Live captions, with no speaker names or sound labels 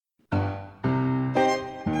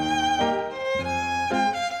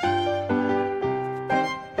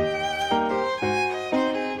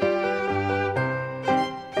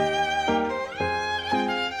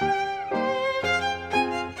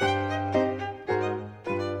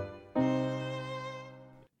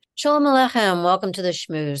Shalom Aleichem. Welcome to the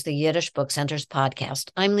Shmooze, the Yiddish Book Center's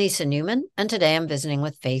podcast. I'm Lisa Newman, and today I'm visiting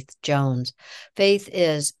with Faith Jones. Faith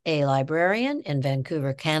is a librarian in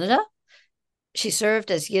Vancouver, Canada. She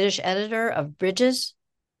served as Yiddish editor of Bridges,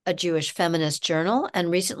 a Jewish feminist journal,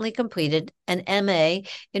 and recently completed an MA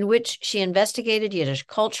in which she investigated Yiddish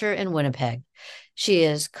culture in Winnipeg. She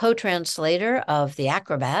is co-translator of The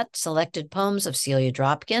Acrobat, selected poems of Celia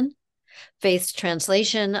Dropkin. Faith's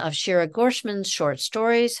translation of Shira Gorshman's short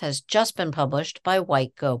stories has just been published by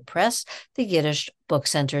White Goat Press, the Yiddish Book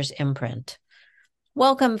Center's imprint.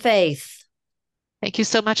 Welcome, Faith. Thank you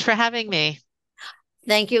so much for having me.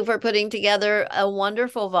 Thank you for putting together a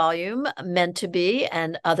wonderful volume, Meant to Be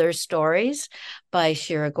and Other Stories by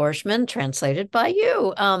Shira Gorshman, translated by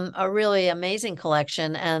you. A really amazing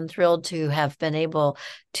collection, and thrilled to have been able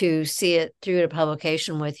to see it through to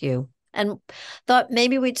publication with you. And thought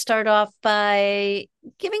maybe we'd start off by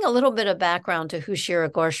giving a little bit of background to who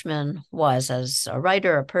Shira Gorshman was as a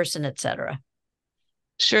writer, a person, etc.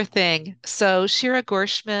 Sure thing. So Shira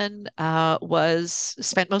Gorshman was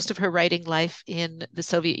spent most of her writing life in the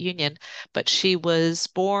Soviet Union, but she was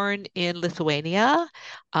born in Lithuania,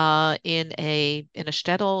 in a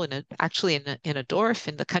shtetl, actually in a dorf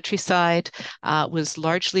in the countryside. Was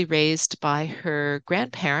largely raised by her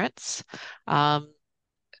grandparents. Um,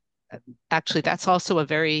 Actually, that's also a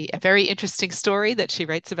very interesting story that she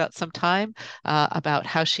writes about sometime, about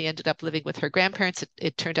how she ended up living with her grandparents.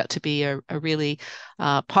 It turned out to be a really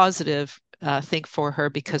positive thing for her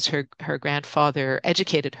because her grandfather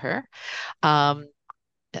educated her. Um,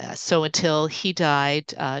 so until he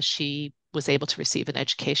died, she was able to receive an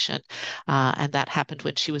education, and that happened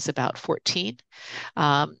when she was about 14.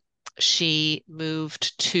 Um, she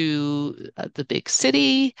moved to the big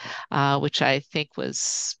city, which I think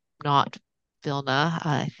was not Vilna.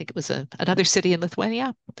 I think it was another city in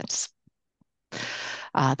Lithuania.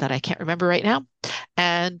 That I can't remember right now.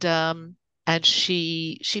 And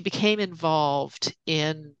she became involved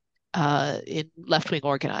in left-wing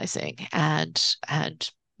organizing, and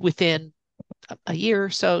within a year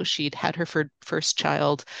or so, she'd had her first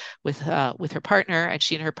child with her partner, and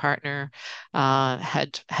she and her partner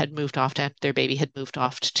had moved off to their baby had moved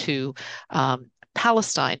off to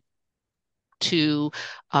Palestine to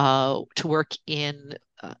work in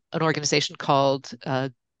an organization called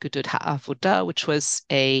Gudud Ha'avodah, which was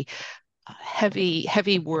a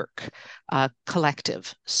heavy work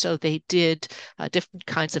collective. So they did different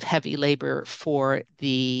kinds of heavy labor for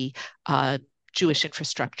the Jewish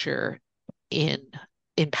infrastructure in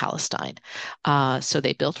Palestine. So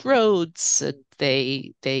they built roads, and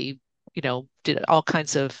they did all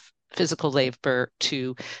kinds of physical labor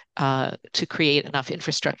to create enough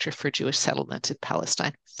infrastructure for Jewish settlement in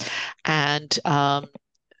Palestine. And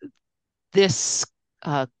this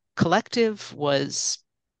collective was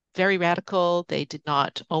very radical. They did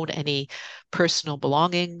not own any personal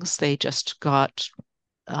belongings. They just got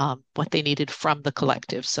what they needed from the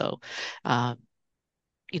collective. So,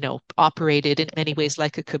 operated in many ways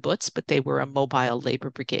like a kibbutz, but they were a mobile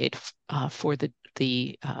labor brigade for the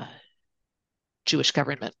Jewish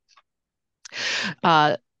government.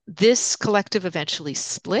 This collective eventually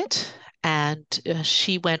split, and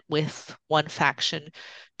she went with one faction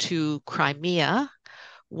to Crimea,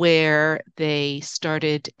 where they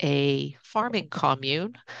started a farming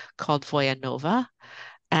commune called Voyanova,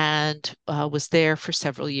 and was there for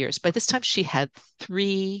several years. By this time, she had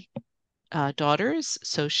three daughters,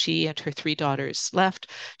 so she and her three daughters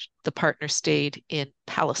left. The partner stayed in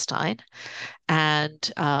Palestine,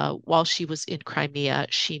 and while she was in Crimea,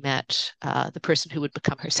 she met the person who would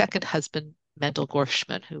become her second husband, Mendel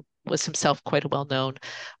Gorshman, who was himself quite a well-known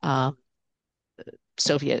um,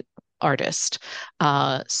 Soviet artist.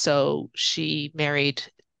 So she married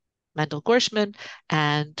Mendel Gorshman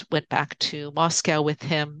and went back to Moscow with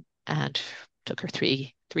him and took her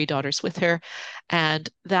three daughters with her. And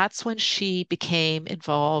that's when she became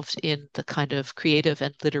involved in the kind of creative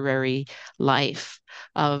and literary life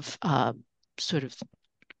of sort of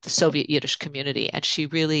the Soviet Yiddish community. And she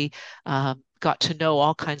really got to know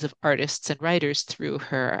all kinds of artists and writers through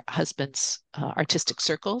her husband's artistic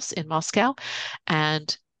circles in Moscow.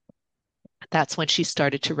 And that's when she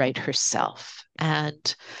started to write herself,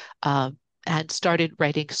 and started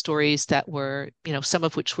writing stories that were, some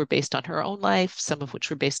of which were based on her own life, some of which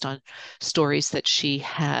were based on stories that she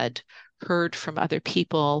had heard from other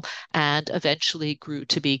people, and eventually grew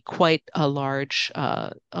to be quite a large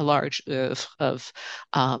oeuvre of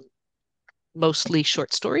mostly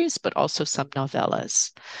short stories, but also some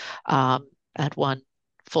novellas, and one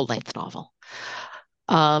full-length novel.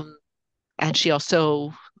 Um, and she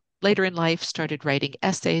also later in life started writing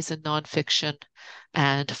essays and nonfiction,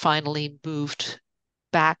 and finally moved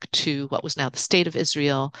back to what was now the state of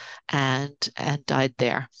Israel and died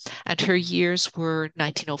there. And her years were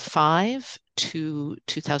 1905 to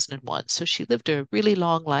 2001. So she lived a really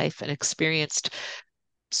long life and experienced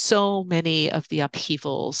so many of the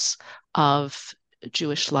upheavals of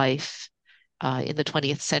Jewish life in the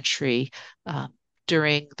 20th century.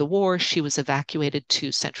 During the war, she was evacuated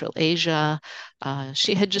to Central Asia.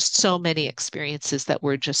 She had just so many experiences that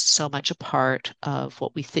were just so much a part of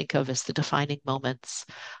what we think of as the defining moments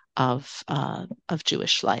of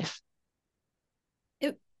Jewish life.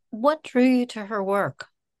 It, what drew you to her work?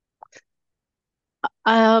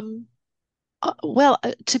 Um, well,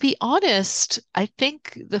 to be honest, I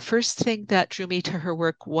think the first thing that drew me to her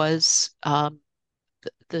work was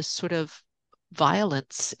the sort of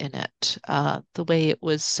violence in it, the way it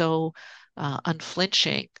was so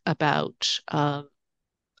unflinching about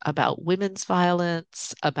women's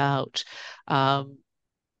violence, about um,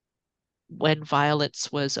 when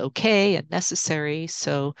violence was okay and necessary.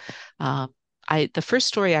 So, the first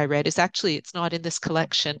story I read is actually it's not in this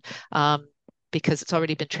collection because it's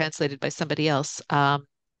already been translated by somebody else,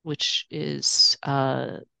 which is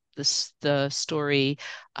the story.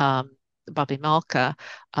 Bobby Malka,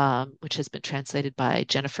 which has been translated by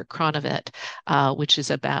Jennifer Kronovet, which is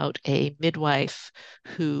about a midwife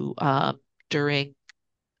who, during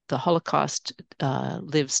the Holocaust,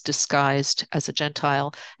 lives disguised as a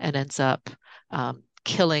Gentile and ends up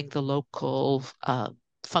killing the local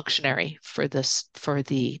functionary for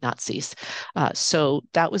the Nazis. So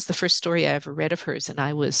that was the first story I ever read of hers, and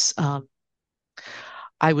I was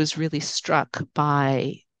really struck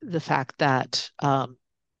by the fact that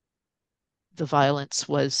the violence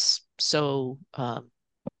was so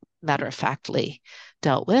matter of factly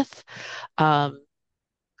dealt with, um,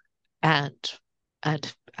 and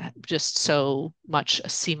and just so much a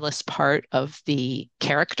seamless part of the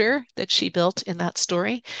character that she built in that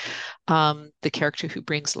story. The character who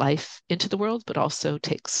brings life into the world, but also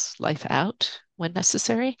takes life out when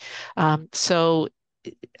necessary. So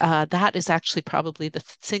that is actually probably the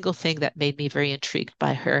single thing that made me very intrigued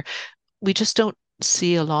by her. We just don't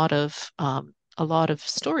see a lot of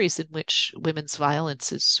stories in which women's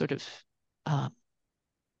violence is sort of um,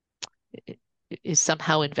 is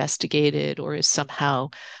somehow investigated or is somehow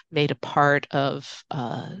made a part of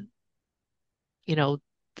you know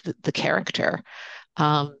the character.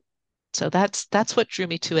 Um, so that's what drew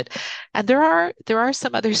me to it. And there are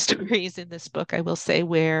some other stories in this book, I will say,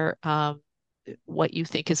 where what you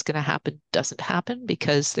think is going to happen doesn't happen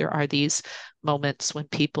because there are these moments when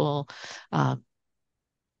people um,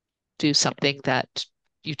 do something that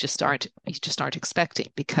you just aren't expecting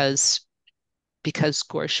because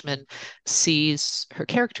Gorshman sees her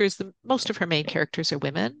characters. Most of her main characters are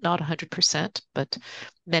women, not 100%, but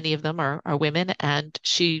many of them are women, and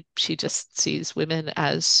she just sees women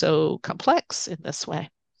as so complex in this way.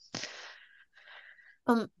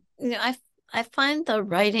 Um, you know, I find the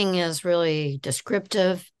writing is really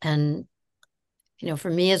descriptive, and for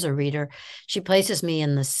me as a reader, she places me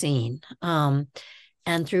in the scene.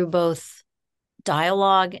 And through both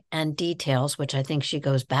dialogue and details, which I think she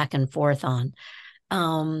goes back and forth on,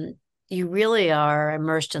 um, you really are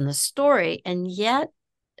immersed in the story. And yet,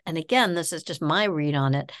 and again, this is just my read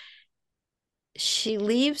on it, she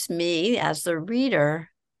leaves me as the reader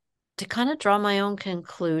to kind of draw my own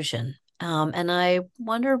conclusion. And I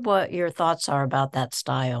wonder what your thoughts are about that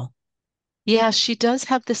style. Yeah, she does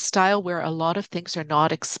have this style where a lot of things are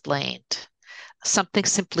not explained. Something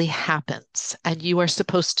simply happens, and you are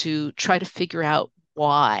supposed to try to figure out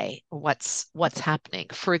why, what's happening.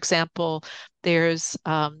 For example, there's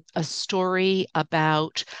a story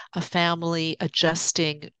about a family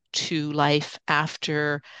adjusting to life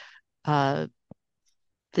after uh,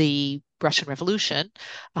 the Russian Revolution.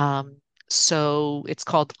 Um, so it's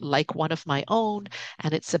called Like One of My Own,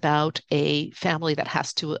 and it's about a family that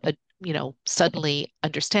has to, suddenly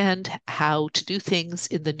understand how to do things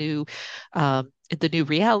in the new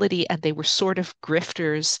reality. And they were sort of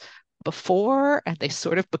grifters before, and they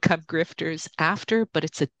sort of become grifters after, but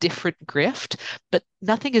it's a different grift. But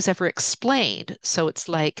nothing is ever explained. So it's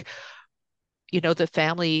like, the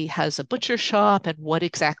family has a butcher shop and what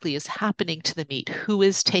exactly is happening to the meat, who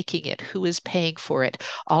is taking it, who is paying for it.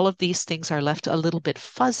 All of these things are left a little bit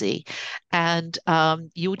fuzzy. And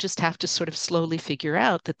you would just have to sort of slowly figure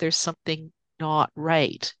out that there's something not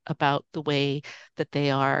right about the way that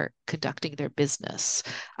they are conducting their business,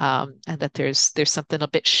 and that there's something a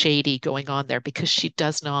bit shady going on there because she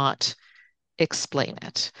does not explain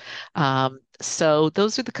it. So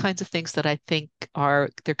those are the kinds of things that I think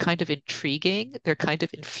they're kind of intriguing, they're kind of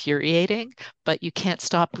infuriating, but you can't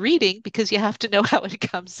stop reading because you have to know how it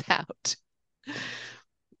comes out.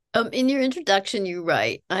 In your introduction, you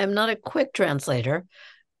write, I am not a quick translator,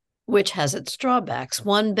 which has its drawbacks.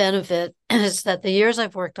 One benefit is that the years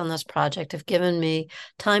I've worked on this project have given me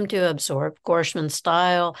time to absorb Gorshman's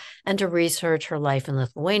style and to research her life in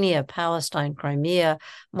Lithuania, Palestine, Crimea,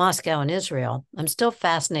 Moscow, and Israel. I'm still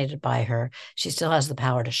fascinated by her. She still has the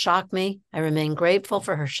power to shock me. I remain grateful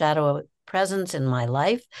for her shadow presence in my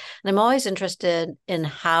life. And I'm always interested in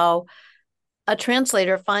how a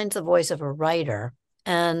translator finds the voice of a writer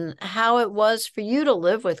and how it was for you to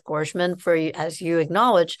live with Gorshman for, as you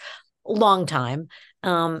acknowledge, a long time.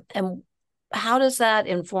 And how does that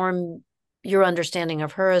inform your understanding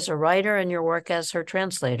of her as a writer and your work as her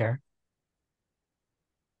translator?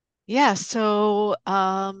 Yeah, so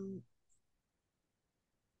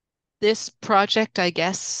this project, I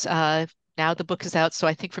guess, now the book is out, so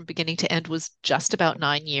I think from beginning to end was just about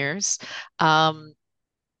 9 years. Um,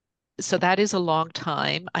 so that is a long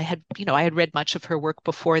time. I had read much of her work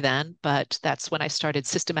before then, but that's when I started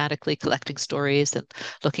systematically collecting stories and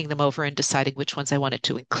looking them over and deciding which ones I wanted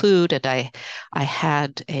to include. And I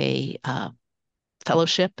had a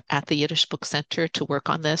fellowship at the Yiddish Book Center to work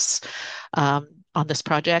on this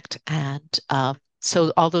project, and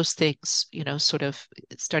so all those things, sort of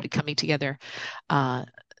started coming together. Uh,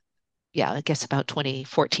 yeah, I guess about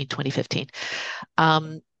 2014, 2015.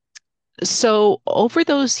 Um, so over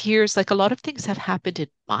those years, like a lot of things have happened in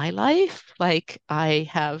my life. Like I've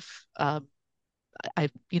lived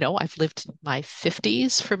in my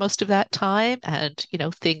 50s for most of that time, and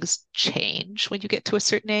things change when you get to a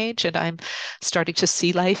certain age, and I'm starting to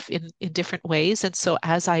see life in different ways. And so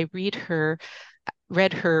as I read her,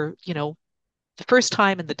 the first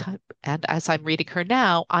time and the time, and as I'm reading her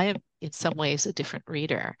now, I am in some ways a different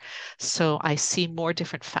reader. So I see more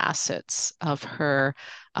different facets of her,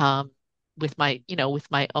 with my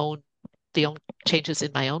own the own changes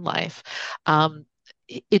in my own life.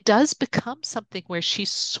 It does become something where she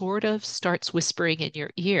sort of starts whispering in your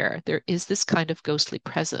ear. There is this kind of ghostly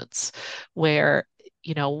presence where,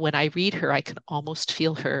 when I read her, I can almost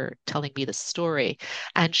feel her telling me the story.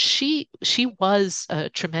 And she was a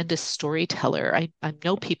tremendous storyteller. I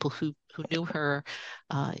know people who knew her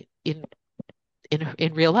uh, in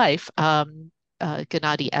in real life.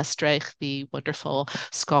 Gennady Estreich, the wonderful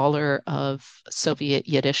scholar of Soviet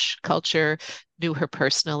Yiddish culture, knew her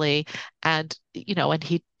personally, and and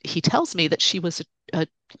he tells me that she was a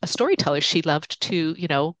storyteller. She loved to,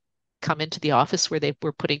 come into the office where they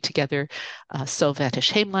were putting together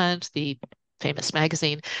Sovetish Heimland, the famous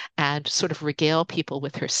magazine, and sort of regale people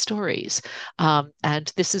with her stories.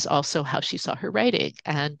 And this is also how she saw her writing.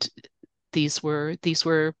 And these were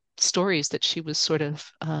stories that she was sort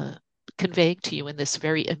of conveying to you in this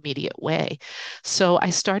very immediate way. So I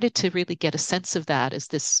started to really get a sense of that as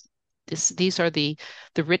these are the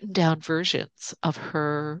written down versions of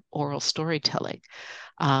her oral storytelling.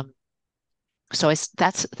 Um, so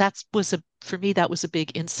that was a for me that was a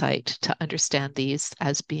big insight to understand these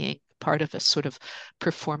as being part of a sort of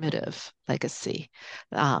performative legacy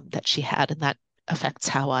that she had, and that affects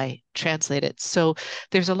how I translate it. So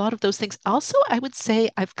there's a lot of those things. Also, I would say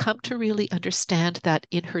I've come to really understand that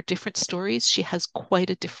in her different stories, she has quite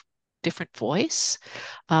a different voice.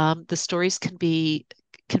 The stories can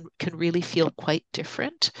really feel quite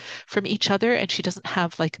different from each other, and she doesn't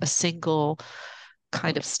have like a single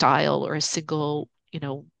kind of style or a single,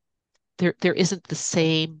 there isn't the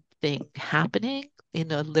same thing happening in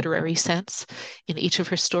a literary sense in each of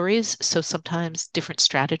her stories. So sometimes different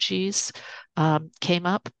strategies came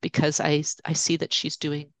up because I see that she's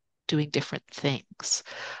doing different things.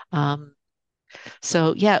 Um,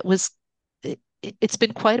 so yeah, it's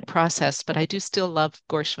been quite a process, but I do still love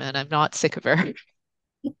Gorshman. I'm not sick of her.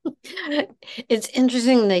 It's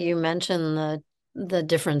interesting that you mention the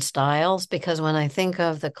different styles because when I think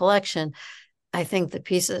of the collection, I think the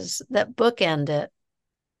pieces that bookend it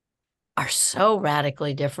are so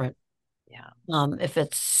radically different. Yeah. If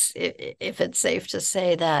it's safe to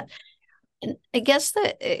say that. And I guess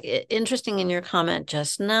the interesting in your comment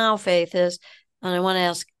just now, Faith, is, and I want to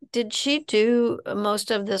ask, did she do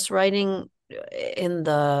most of this writing in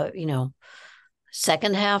the,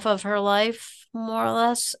 second half of her life, more or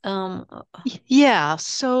less? Yeah,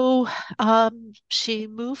 so she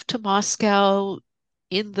moved to Moscow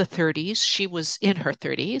in the 30s. She was in her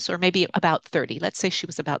 30s, or maybe about 30. Let's say she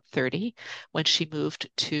was about 30 when she moved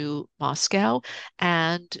to Moscow.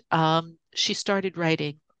 And she started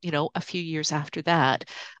writing, a few years after that.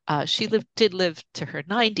 She did live to her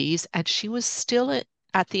 90s, and she was still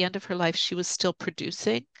at the end of her life, she was still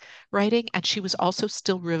producing writing, and she was also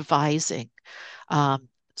still revising um,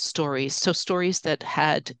 stories. So stories that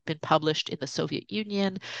had been published in the Soviet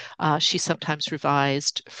Union, she sometimes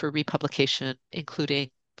revised for republication,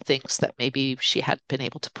 including things that maybe she hadn't been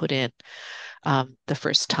able to put in the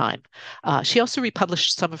first time. She also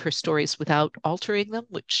republished some of her stories without altering them,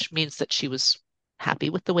 which means that she was happy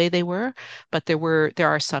with the way they were. But there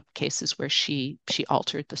are some cases where she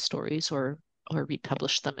altered the stories or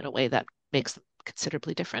republished them in a way that makes them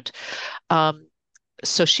considerably different. Um,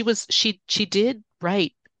 so she did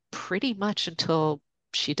write pretty much until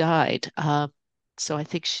she died. So I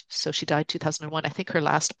think she died 2001. I think her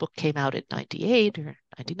last book came out in 98 or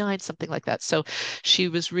 99, something like that. So she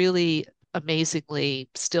was really amazingly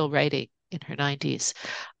still writing in her 90s.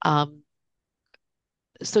 Um,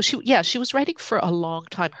 so she was writing for a long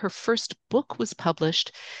time. Her first book was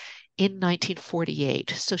published in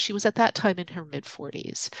 1948. So she was at that time in her mid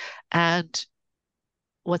 40s. And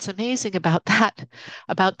what's amazing about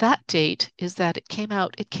that date is that it came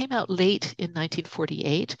out late in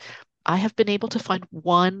 1948. I have been able to find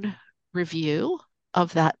one review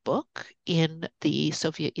of that book in the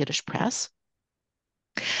Soviet Yiddish press.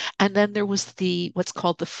 And then there was the what's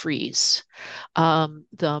called the freeze,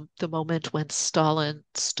 the moment when Stalin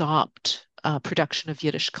stopped production of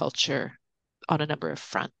Yiddish culture on a number of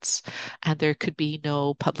fronts, and there could be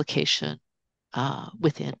no publication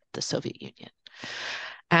within the Soviet Union.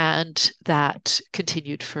 And that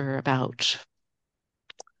continued for about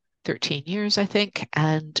 13 years, I think.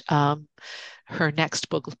 And her next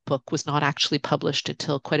book was not actually published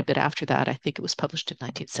until quite a bit after that. I think it was published in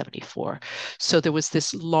 1974. So there was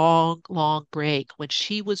this long, long break when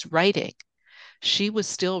she was writing. She was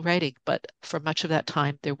still writing, but for much of that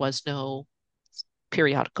time, there was no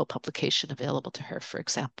periodical publication available to her, for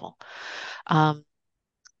example. Um,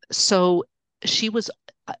 so she was,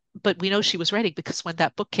 but we know she was writing because when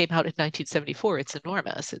that book came out in 1974, it's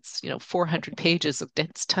enormous. It's 400 pages of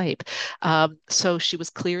dense type. So she was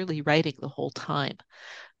clearly writing the whole time,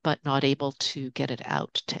 but not able to get it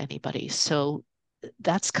out to anybody. So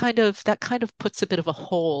that kind of puts a bit of a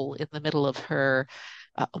hole in the middle of her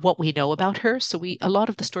what we know about her. So a lot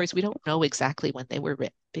of the stories we don't know exactly when they were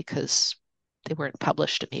written because they weren't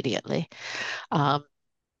published immediately. Um,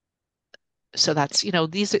 so that's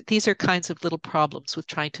these are kinds of little problems with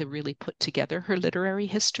trying to really put together her literary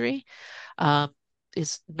history, um,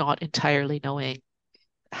 is not entirely knowing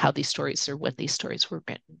how these stories or when these stories were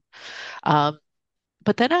written.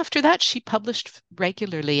 But then after that, she published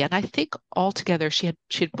regularly, and I think altogether she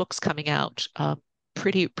had books coming out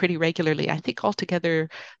pretty regularly. I think altogether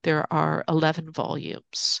there are 11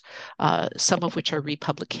 volumes, some of which are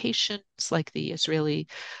republications, like the Israeli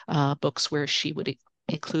books, where she would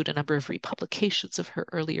include a number of republications of her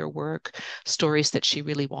earlier work, stories that she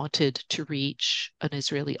really wanted to reach an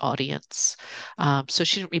Israeli audience. So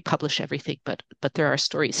she didn't republish everything, but there are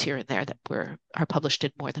stories here and there that are published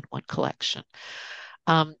in more than one collection.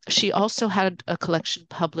 She also had a collection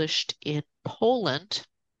published in Poland,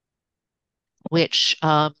 which,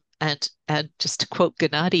 and just to quote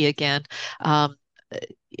Gennady again, um,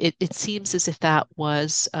 it seems as if that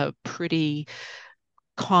was a pretty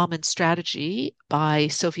common strategy by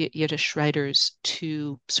Soviet Yiddish writers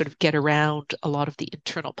to sort of get around a lot of the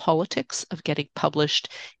internal politics of getting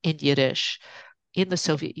published in Yiddish in the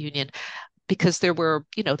Soviet Union, because there were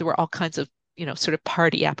all kinds of sort of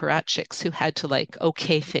party apparatchiks who had to like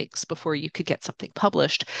okay things before you could get something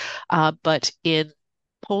published. But in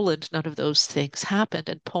Poland, none of those things happened,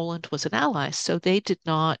 and Poland was an ally, so they did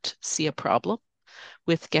not see a problem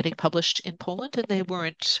with getting published in Poland, and they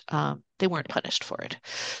weren't punished for it.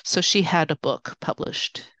 So she had a book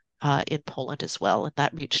published in Poland as well, and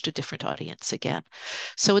that reached a different audience again.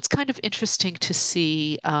 So it's kind of interesting to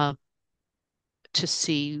see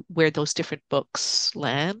where those different books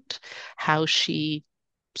land, how she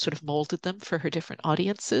sort of molded them for her different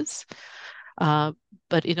audiences. Uh,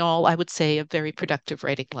 but in all, I would say a very productive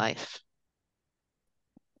writing life.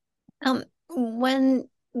 When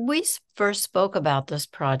we first spoke about this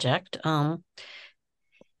project,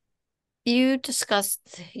 you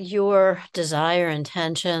discussed your desire,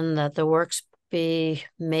 intention that the works be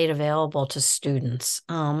made available to students.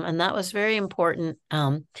 And that was very important,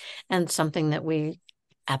 and something that we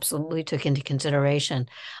absolutely took into consideration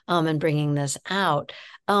in bringing this out.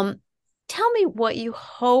 Tell me what you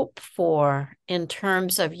hope for in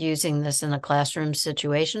terms of using this in a classroom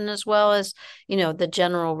situation, as well as, the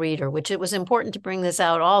general reader, which it was important to bring this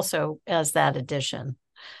out also as that addition.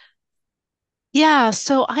 Yeah,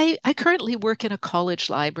 so I currently work in a college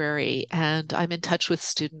library and I'm in touch with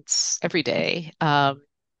students every day.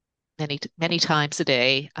 many times a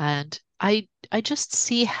day. And I just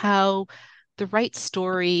see how the right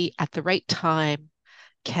story at the right time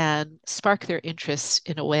can spark their interest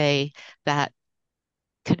in a way that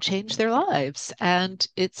can change their lives. And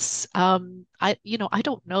I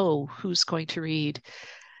don't know who's going to read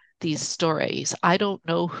these stories. I don't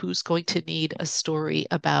know who's going to need a story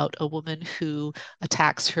about a woman who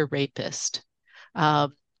attacks her rapist,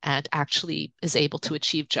 um, and actually is able to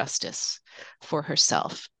achieve justice for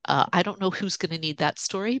herself. I don't know who's going to need that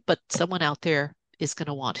story, but someone out there is going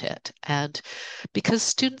to want it. And because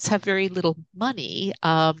students have very little money,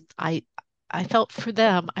 I felt for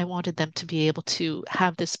them, I wanted them to be able to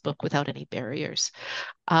have this book without any barriers.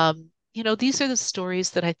 These are the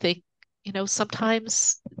stories that I think,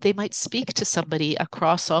 sometimes they might speak to somebody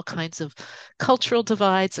across all kinds of cultural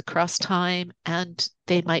divides, across time, and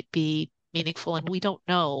they might be meaningful. And we don't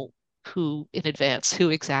know who in advance,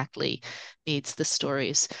 who exactly needs the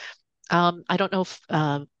stories. I don't know if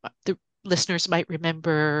the listeners might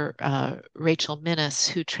remember Rachel Minnis,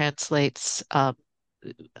 who translates uh,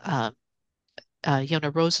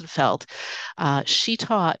 Yona Rosenfeld. She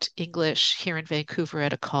taught English here in Vancouver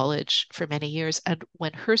at a college for many years. And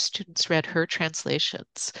when her students read her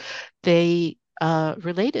translations, they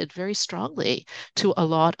related very strongly to a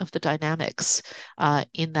lot of the dynamics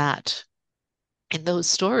in those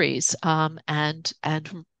stories. And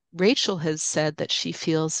Rachel has said that she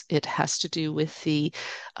feels it has to do with the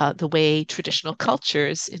way traditional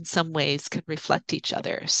cultures in some ways can reflect each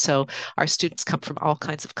other. So our students come from all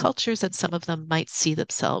kinds of cultures, and some of them might see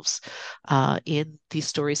themselves in these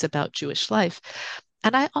stories about Jewish life.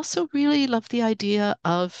 And I also really love the idea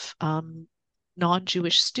of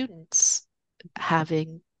non-Jewish students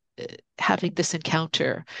having having this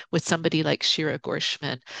encounter with somebody like Shira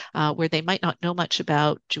Gorshman, where they might not know much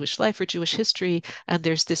about Jewish life or Jewish history, and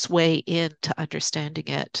there's this way into understanding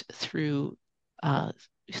it uh,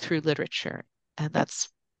 through literature, and that's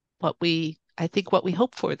I think what we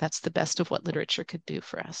hope for. That's the best of what literature can do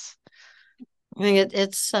for us. I think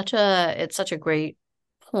it's such a great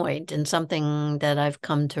point and something that I've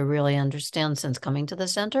come to really understand since coming to the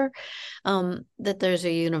center, that there's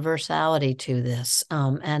a universality to this,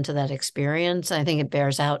 and to that experience. I think it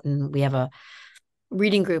bears out, and we have a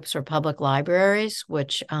reading groups or public libraries,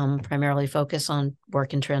 which primarily focus on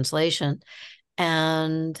work and translation.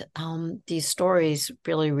 And these stories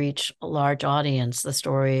really reach a large audience. The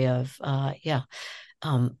story of,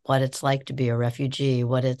 what it's like to be a refugee,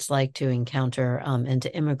 what it's like to encounter and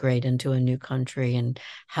to immigrate into a new country, and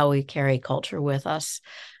how we carry culture with us.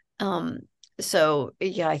 Um, so,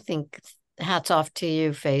 yeah, I think hats off to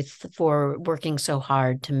you, Faith, for working so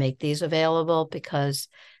hard to make these available, because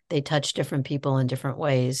they touch different people in different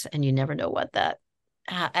ways, and you never know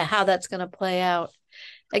how that's going to play out.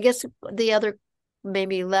 I guess the other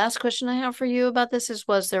maybe last question I have for you about this is,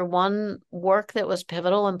 was there one work that was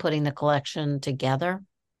pivotal in putting the collection together?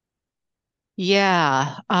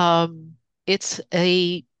 Yeah, it's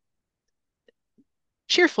a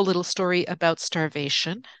cheerful little story about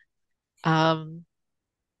starvation. Um,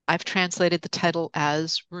 I've translated the title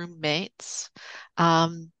as Roommates,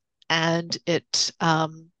 um, and it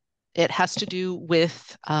has to do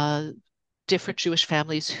with different Jewish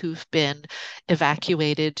families who've been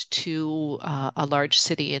evacuated to a large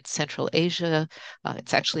city in Central Asia.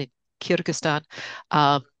 It's actually Kyrgyzstan,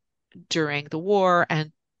 um, during the war,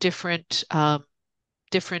 and different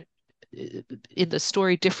in the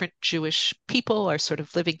story, different Jewish people are sort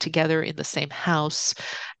of living together in the same house,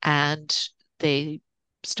 and they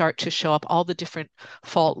start to show up. All the different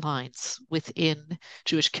fault lines within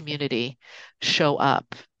Jewish community show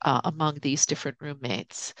up among these different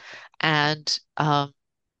roommates, and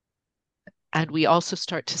and we also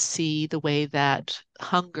start to see the way that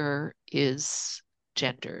hunger is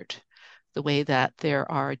gendered, the way that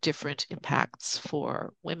there are different impacts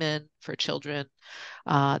for women, for children,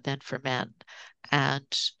 than for men, and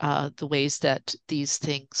the ways that these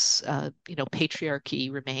things,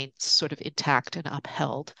 patriarchy remains sort of intact and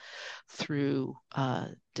upheld through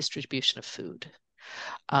distribution of food.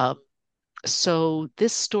 Um, so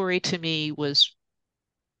this story to me was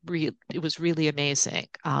it was really amazing.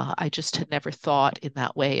 I just had never thought in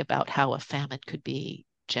that way about how a famine could be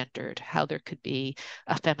gendered, how there could be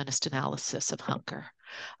a feminist analysis of hunger.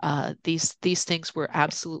 These things were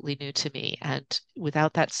absolutely new to me, and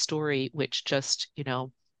without that story, which just I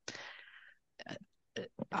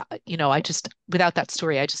just without that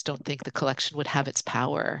story, I just don't think the collection would have its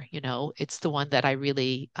power. It's the one that I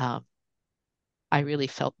really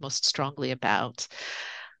felt most strongly about.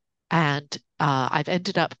 And I've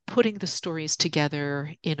ended up putting the stories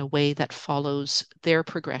together in a way that follows their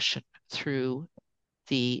progression through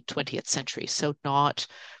the 20th century. So not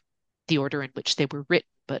the order in which they were written,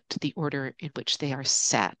 but the order in which they are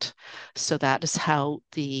set. So that is how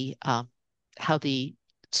the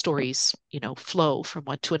stories, flow from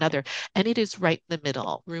one to another. And it is right in the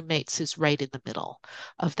middle. Roommates is right in the middle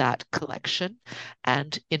of that collection.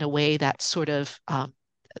 And in a way, that's sort of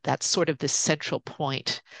the central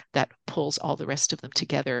point that pulls all the rest of them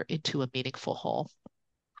together into a meaningful whole.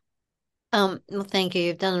 Well, thank you.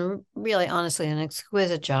 You've done really, honestly, an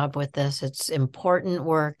exquisite job with this. It's important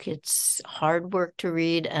work. It's hard work to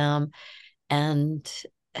read. And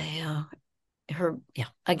her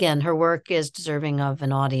work is deserving of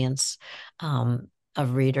an audience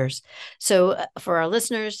of readers. So for our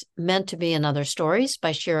listeners, Meant to Be Another Stories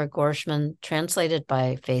by Shira Gorshman, translated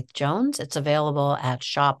by Faith Jones. It's available at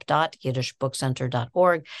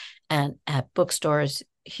shop.yiddishbookcenter.org and at bookstores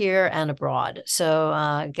here and abroad.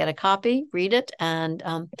 So get a copy, read it, and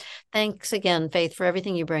thanks again, Faith, for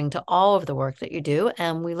everything you bring to all of the work that you do.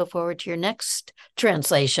 And we look forward to your next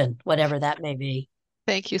translation, whatever that may be.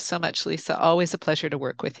 Thank you so much, Lisa. Always a pleasure to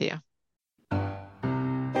work with you.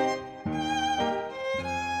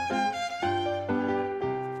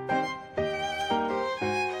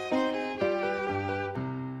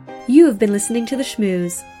 You have been listening to The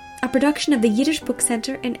Shmooze, a production of the Yiddish Book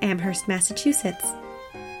Center in Amherst, Massachusetts.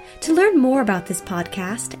 To learn more about this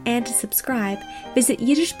podcast and to subscribe, visit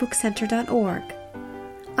yiddishbookcenter.org.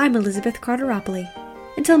 I'm Elizabeth Carteropoli.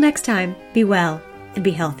 Until next time, be well and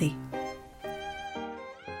be healthy.